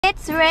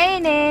It's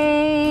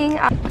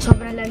raining!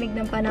 Sobrang lamig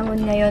ng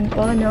panahon ngayon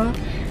po, no?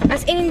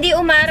 As in, hindi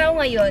umaraw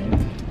ngayon,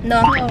 no?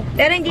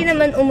 Pero hindi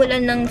naman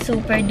umulan ng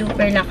super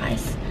duper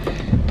lakas.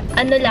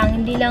 Ano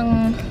lang, hindi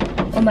lang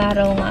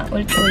umaraw nga,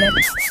 ulit-ulit.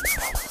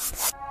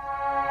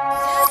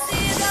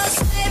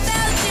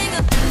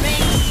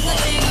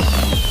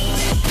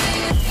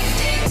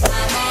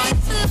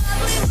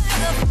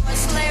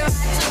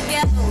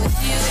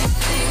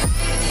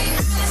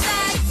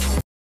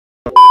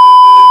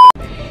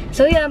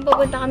 So yan,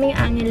 pupunta kaming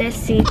Angeles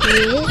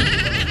City.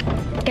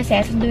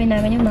 Kasi sunduin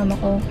namin yung mama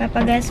ko.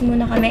 Papagas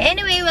muna kami.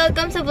 Anyway,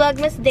 welcome sa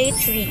Vlogmas Day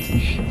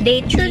 3. Day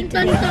 3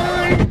 today.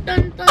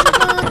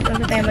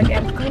 Bago tayo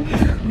mag-aircon.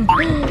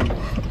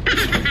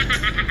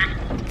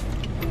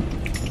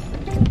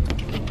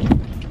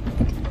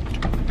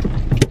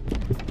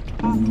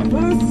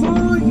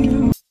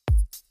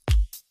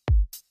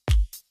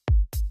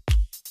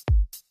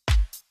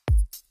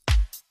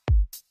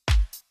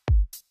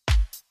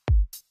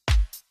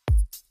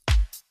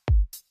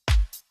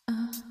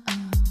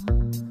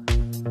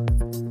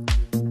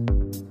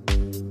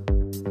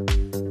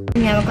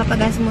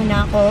 Magpapagas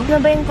muna ako. Ano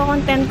ba yung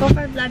content ko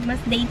for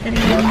Vlogmas Day 3?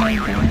 Oh my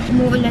God.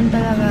 Umuulan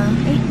talaga.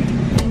 Ay,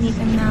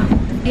 initan na ako.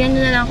 Yan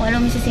na lang ako. Alam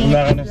mo sisingit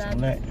sa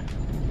vlog.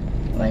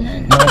 Wala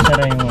na.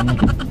 Nakasara yung ano.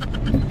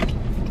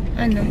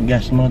 Ano?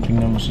 Gas mo,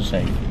 tingnan mo sa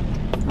side.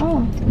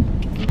 Oh.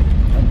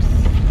 Oops.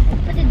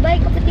 Kapatid, bye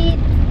kapatid.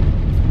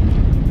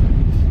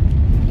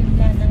 Yung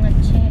nanangat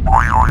check.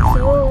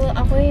 So,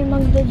 ako yung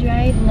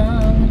magda-drive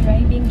ng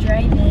driving.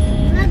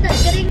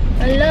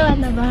 Ala,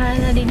 nabaha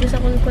na dito sa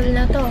kulkul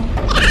na to.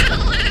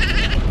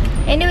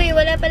 Anyway,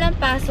 wala palang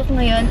pasok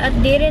ngayon at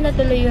di rin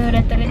natuloy yung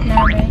retreat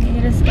namin.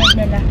 I-reschedule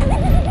nila.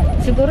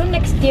 Siguro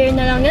next year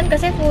na lang yun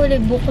kasi fully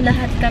book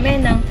lahat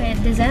kami ng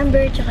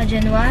December tsaka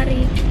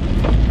January.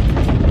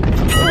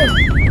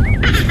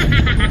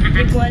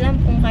 Hindi ko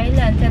alam kung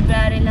kailan.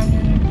 February lang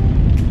yun.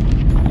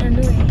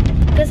 Ano eh.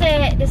 Kasi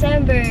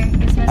December,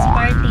 Christmas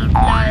party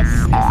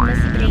plus Christmas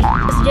break.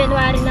 Tapos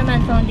January naman,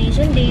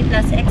 foundation day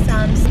plus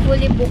exams.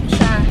 Fully book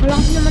siya. Wala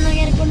kasi naman ang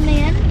aircon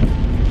na yan.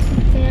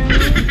 Kaya,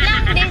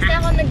 ilang days na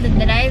ako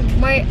nagdadrive?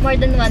 More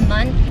than 1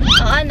 month?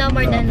 Oo, no,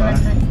 more than 1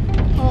 month.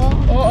 Oo.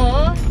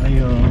 Oo.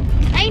 Ayun.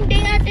 Ay,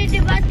 hindi ate,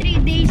 diba 3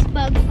 days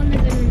bago ko na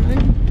gano'n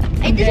nun?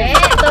 Ay, Hindi,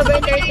 October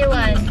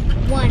 31.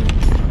 1.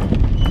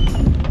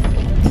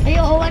 Ay,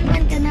 oo, 1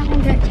 month ka na.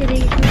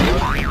 Congratulations.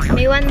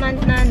 May 1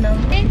 month na, no?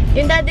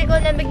 Yung daddy ko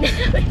lamig na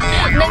lamig.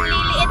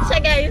 Nangliliit siya,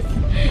 guys.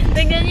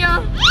 Tignan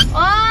nyo.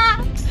 Oh!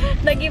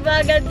 Nag-iba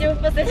agad yung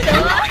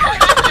posisyon.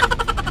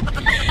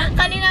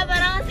 Kanina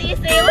parang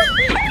sisiw.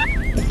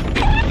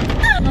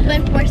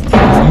 Open force.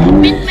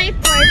 Bend my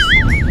force.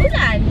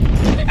 Ulan.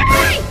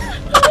 Ay!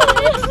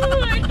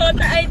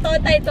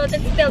 I thought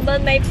it's still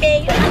on my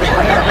face. Oh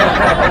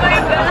my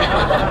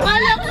God.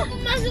 Kala ko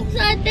pumasok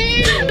sa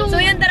atin. So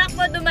yung truck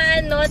mo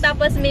dumaan, no?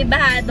 Tapos may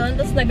baha doon.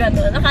 Tapos na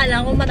gano'n.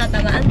 Akala ko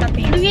matatamaan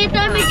pati.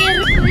 Nakita may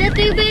kero.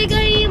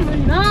 Natibigay mo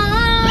na.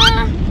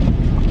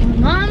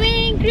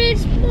 Maming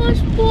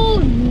Christmas po.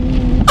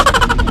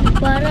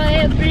 Para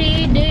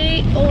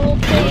everyday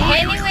okay.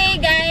 Anyway,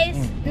 guys.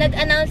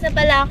 Nag-announce na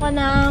pala ako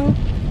ng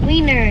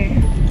winner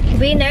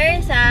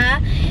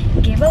sa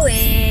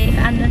giveaway. If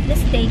I'm not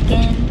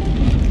mistaken.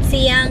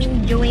 Si Yang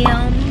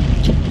Joyam.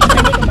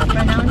 Hindi ko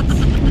ma-pronounce.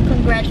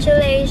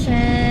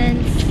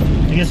 Congratulations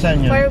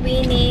for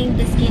winning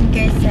the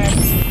skincare set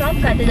from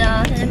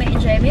Caryllediy. Sana may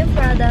enjoy mo yung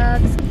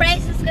products.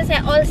 Prices kasi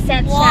all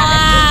set siya. Wow!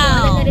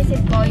 At yung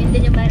na-receive ko, yun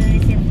din yung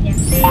ma-receive niya.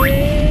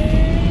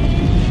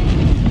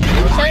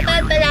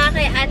 Shoutout pala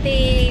kay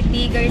Ate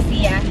B.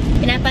 Garcia.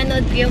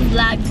 Pinapanood ko yung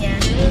vlog niya.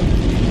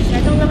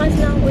 Masyadong lakas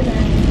ng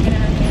ulan.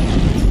 Grabe.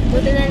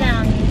 Buto na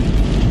lang.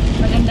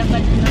 Maganda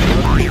pa din ako.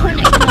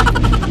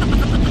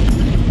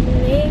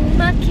 Muling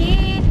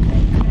makita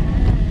ka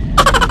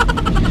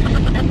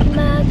at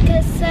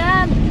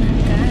magkasama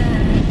ka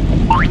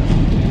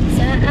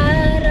sa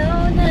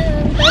araw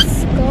ng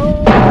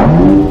Pasko.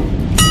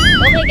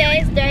 Okay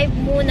guys, drive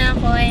muna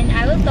ako and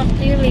I will talk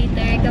to you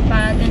later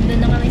kapag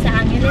nandun na kami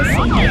sa Angeles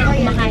City at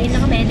kumakain na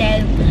kami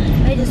dahil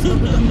ay Diyos ko,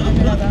 gutom na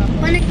talaga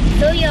ako.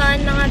 So yun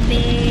mga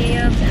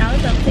babes,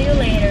 I'll talk to you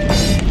later.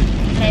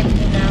 Drive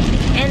muna ako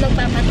and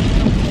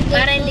magpapatutong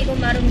para hindi ko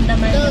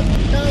marumdaman yung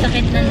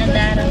sakit na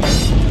nadarang.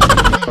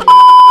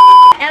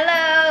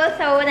 Hello!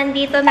 So,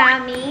 nandito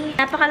nami.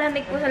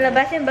 Napakalamig po sa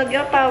labas yung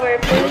bagyo,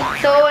 powerful.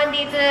 So,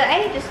 nandito,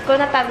 ay, Diyos ko,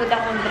 napagod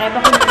akong drive.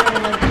 Ako na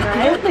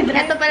mag-drive.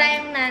 Ito pala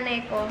yung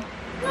nanay ko.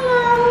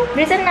 Hello!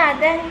 Bilisan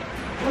natin.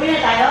 Uwi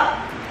na tayo?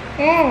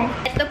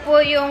 Ito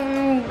po yung,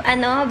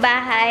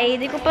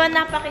 bahay. Hindi ko pa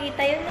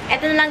napakita yun.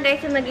 Ito na lang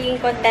guys yung magiging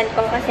content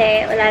ko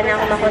kasi wala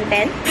na akong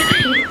ma-content.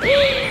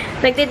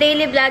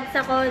 Nagde-daily vlogs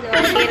ako, no?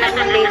 Hindi lang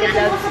ng daily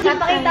vlogs.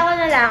 Papakita ko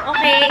na lang.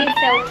 Okay,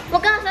 so,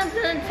 huwag kang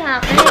sunod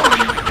sa akin.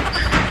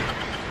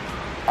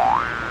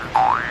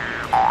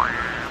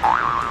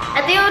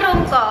 Ito yung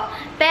room ko.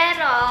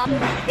 Pero,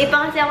 di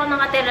pa kasi ako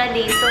nakatira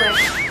dito eh.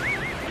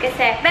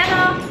 Kasi,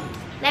 pero,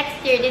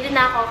 next year, dito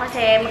na ako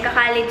kasi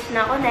magka-college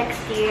na ako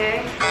next year.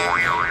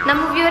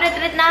 Na-move yung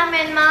retreat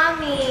namin,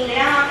 Mami.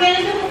 Kaya,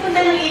 kailan ka pupunta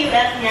ng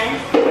UF niyan?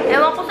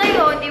 Ewan ko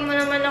sa'yo, hindi mo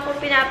naman ako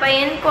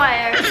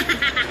pinapa-inquire.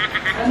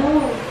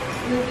 Ano?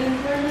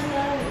 November na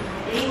tayo.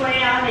 January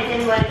na kami,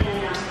 January na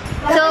lang.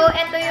 So,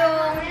 ito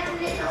yung...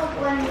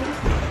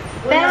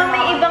 Pero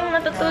may ibang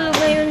natutulog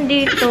ngayon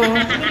dito.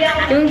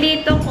 Yung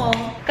dito ko.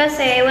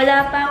 Kasi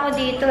wala pa ako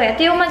dito eh.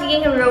 Ito yung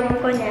magiging room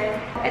ko niya.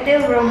 Ito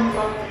yung room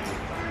ko.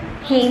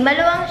 Hey,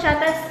 maluwang siya.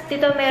 Tapos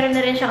dito meron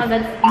na rin siyang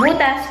agad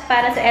butas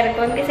para sa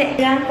aircon. Kasi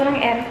kailangan ko ng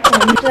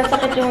aircon.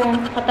 Sasakit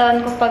yung katawan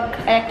ko pag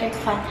electric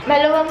fan.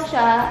 Maluwang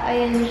siya.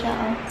 Ayan siya.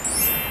 Oh.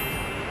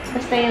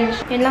 Basta yun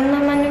siya. Yun lang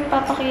naman yung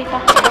papakita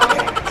ko.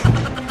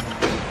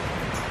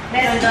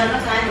 Meron doon,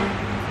 ano?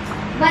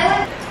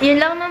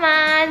 Yun lang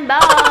naman.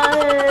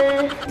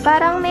 Bye!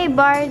 Parang may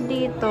bar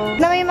dito.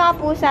 Na may mga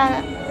pusa.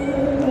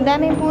 Ang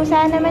daming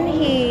pusa naman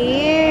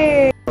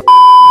here.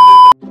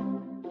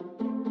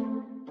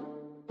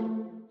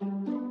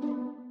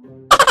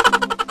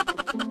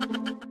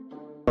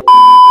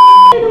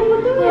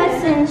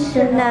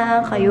 Pasensya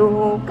na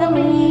kayo.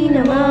 Kami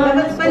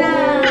naman. Bakit pala?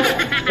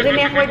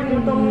 Record mo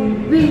tong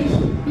Wish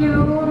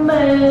you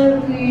Merry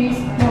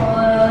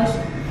Christmas.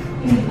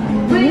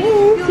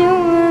 Wish you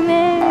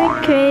Merry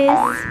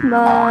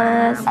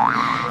Christmas.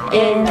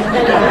 And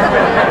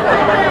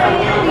Christmas.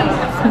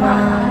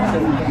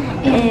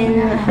 And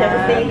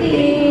Happy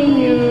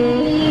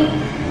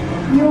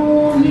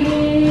New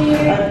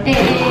Year.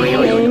 Thank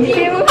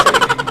you.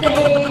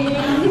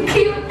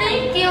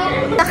 Thank you.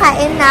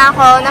 Nakain na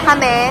ako, na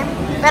kami.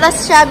 Pero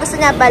siya, gusto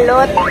niya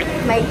balot.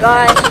 My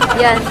gosh.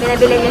 Yan,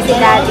 pinabili niya si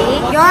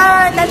Daddy.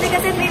 Yan, Daddy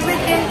kasi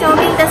favorite yung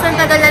choking. Tapos ang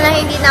tagal na lang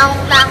hindi na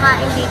akong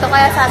kakain dito.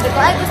 Kaya sabi ko,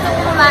 ay gusto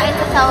ko kumain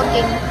sa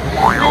choking.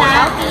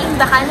 Choking,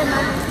 baka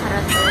naman.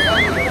 Harap.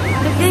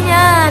 Bigyan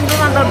yan,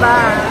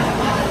 bumababa.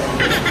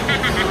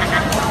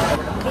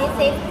 Be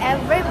safe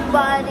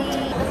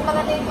everybody. Mas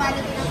maganda yung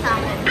quality ng sa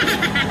akin.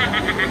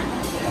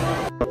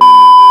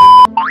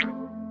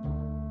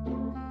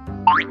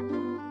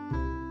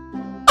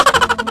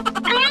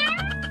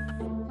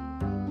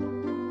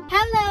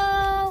 Hello!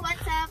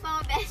 What's up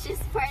mga besties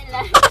for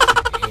life?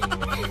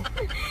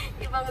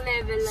 Ibang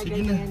level na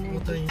ganyan.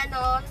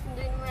 Ano,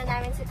 sunduin muna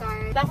namin si Car.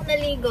 Bago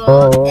naligo.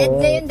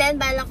 And ngayon din,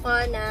 balak ko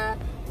na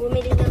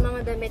bumili ng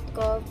mga damit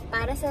ko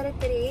para sa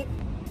retreat.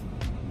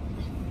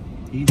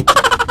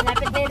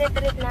 Malapit na yung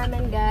retreat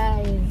namin,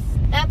 guys.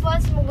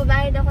 Tapos,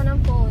 magbabayad ako ng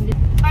phone.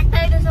 Park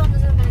tayo doon sa kung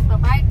ka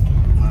nagpa-park.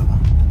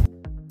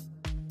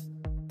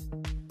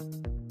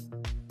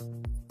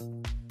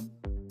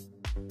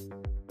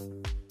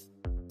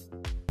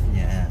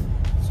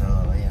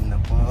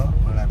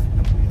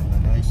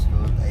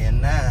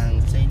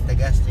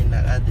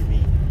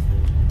 Academy.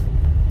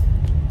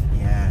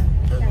 Yan.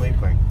 Doon mo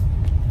i-park.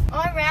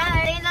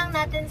 Alright. Tayo lang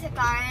natin si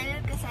Carl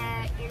kasi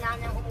kailangan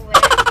niyang umuwi.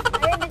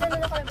 Ayun, dito na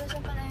nakalabas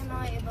pala yung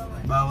mga ibang.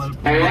 Bawal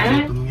po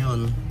gutom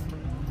yun.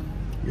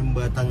 Yung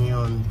batang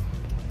yun.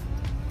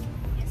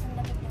 Yes, ang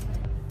dapat naman.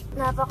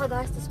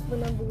 Napakagastos po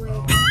ng buhay.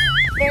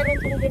 Pero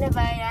kung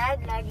binabayad,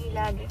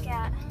 lagi-lagi.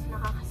 Kaya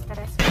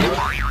nakaka-stress.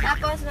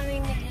 Tapos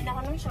namimili din ako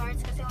ng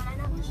shorts kasi wala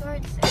na akong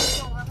shorts.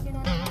 So, ako din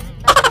na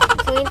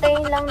So,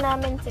 hintayin lang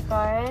namin si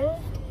Carl.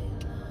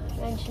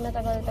 Medyo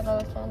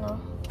matagal-tagal siya, no?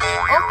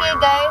 Okay,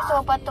 guys.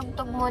 So,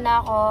 patugtog muna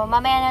ako.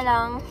 Mamaya na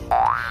lang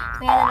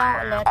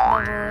ulit.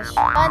 Babush.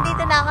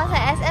 Nandito na ako sa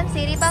SM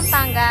City,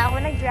 Pampanga. Ako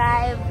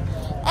nag-drive.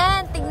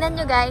 And, tignan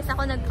nyo, guys.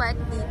 Ako nag-park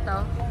dito.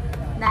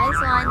 Nice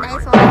one,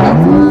 nice one,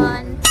 nice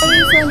one. So,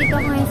 dito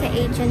ako ngayon sa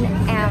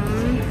H&M.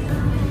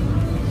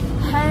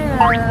 Hello.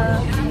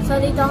 So,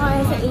 dito ako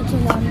ngayon sa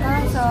H&M.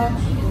 So,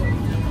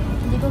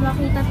 hindi ko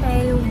makita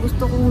tayo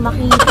gusto kong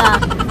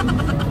makita.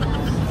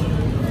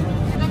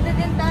 Ganda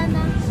din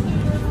tana.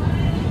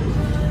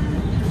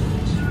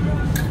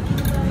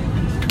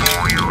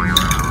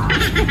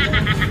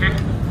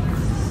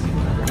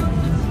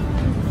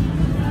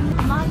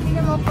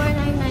 Makakita mo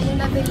 499 yung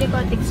nabili ko,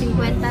 tig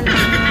 50 lang.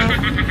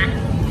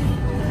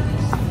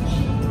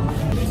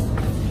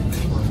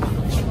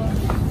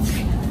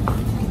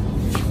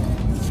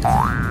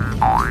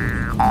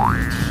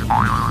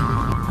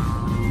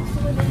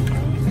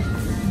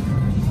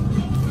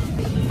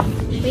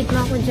 Wait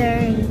mo ako,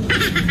 Jern.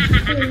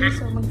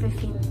 So,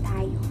 mag-fit.